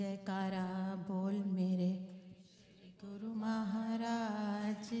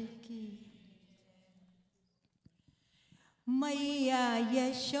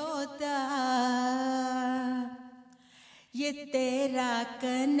यशोदा ये तेरा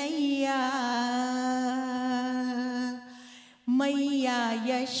कन्हैया, मैया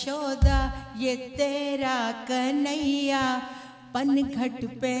यशोदा ये तेरा कन्हैया, पनघट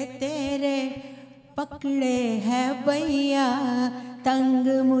पे तेरे पकड़े है भैया, तंग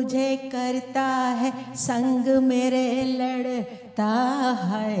मुझे करता है संग मेरे लड़ता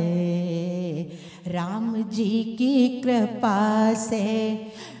है। राम जी की कृपा से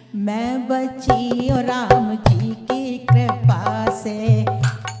मैं बची, और राम जी की कृपा से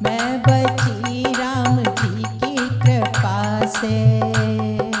मैं बची, राम जी की कृपा से।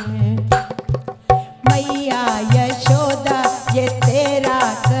 मैया यशोदा ये तेरा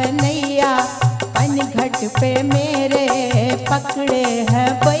कन्हैया, पनघट पे मेरे पकड़े है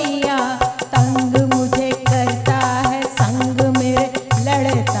भैया, तंग मुझे करता है संग मेरे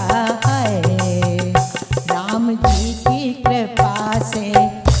लड़ता है। राम जी की कृपा से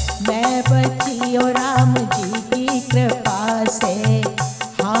मैं बची, और राम जी की कृपा से,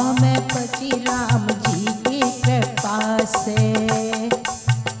 हाँ मैं बची राम जी की कृपा से।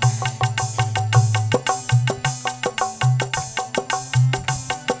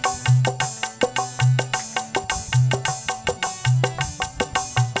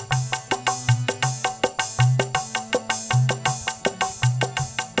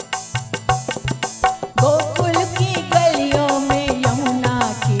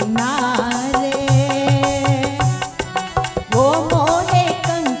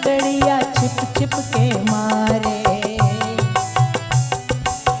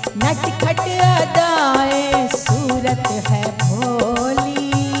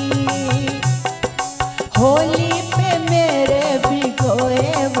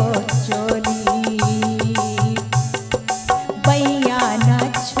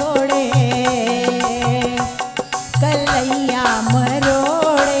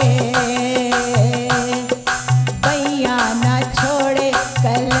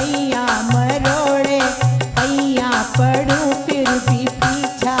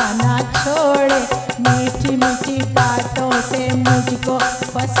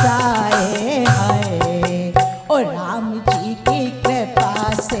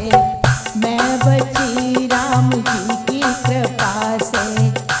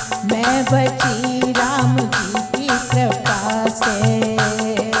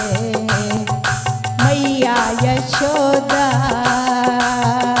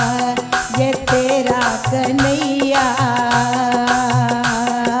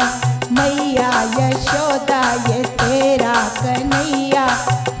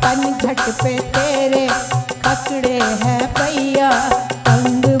 पे तेरे पकड़े है भैया,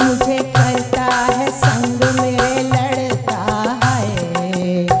 तंग मुझे करता है संग मेरे लड़ता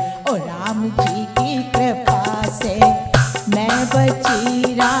है। ओ राम जी की कृपा से मैं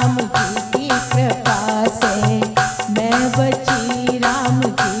बची, राम जी की कृपा से मैं बची, राम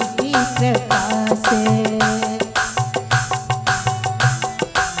जी की कृपा से।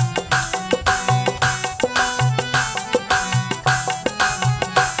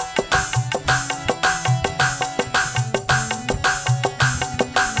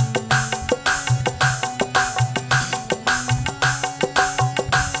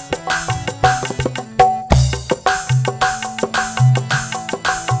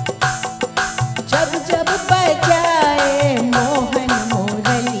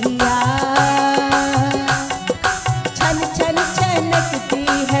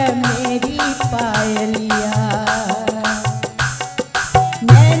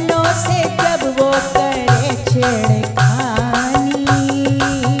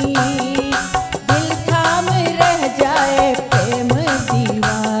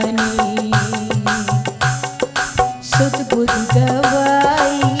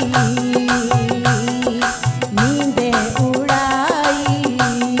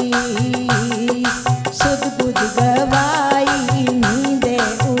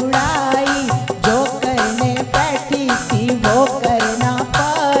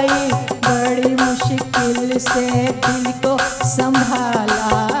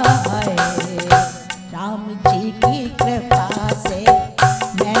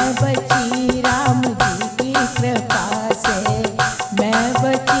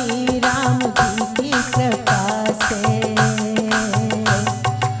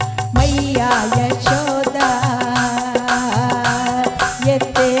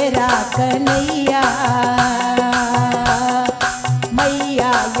 कन्हैया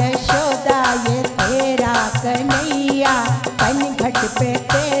मैया यशोदा ये तेरा कन्हैया, पनघट पे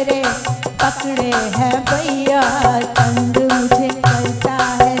तेरे पकड़े है भैया, तंग मुझे करता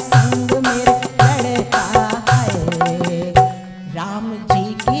है संग मेरे लड़ता है। राम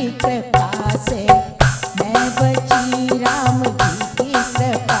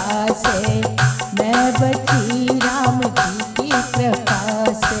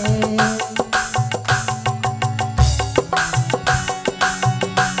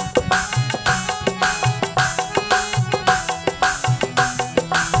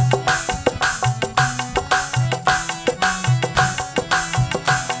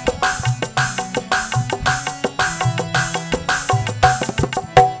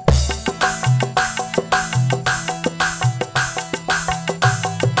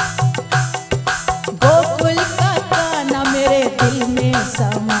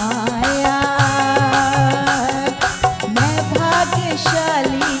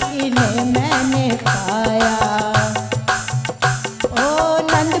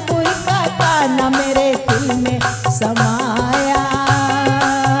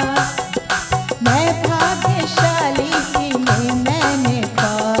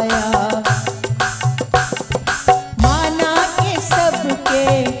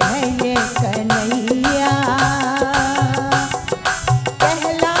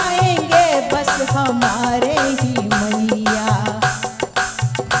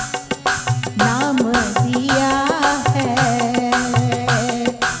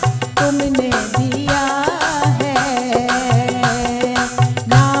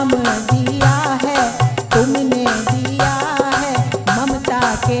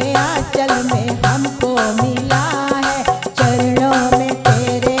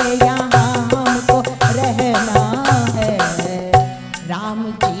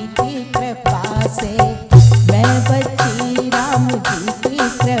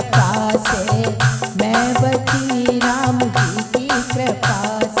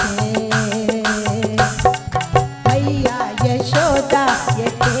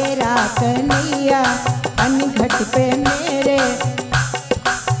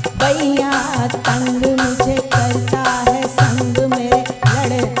तंग मुझे करता है, संग मेरे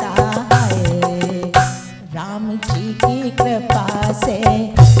लड़ता है। राम जी की कृपा से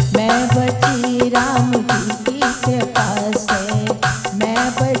मैं बची, राम जी की कृपा से मैं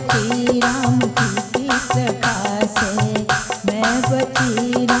बची, राम जी की कृपा से मैं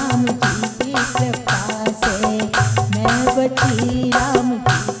बची, राम जी की कृपा से मैं बची, राम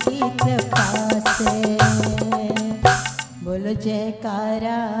जी की कृपा से। बोलो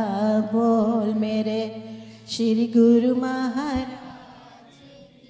जयकारा बोल मेरे श्री गुरु महाराज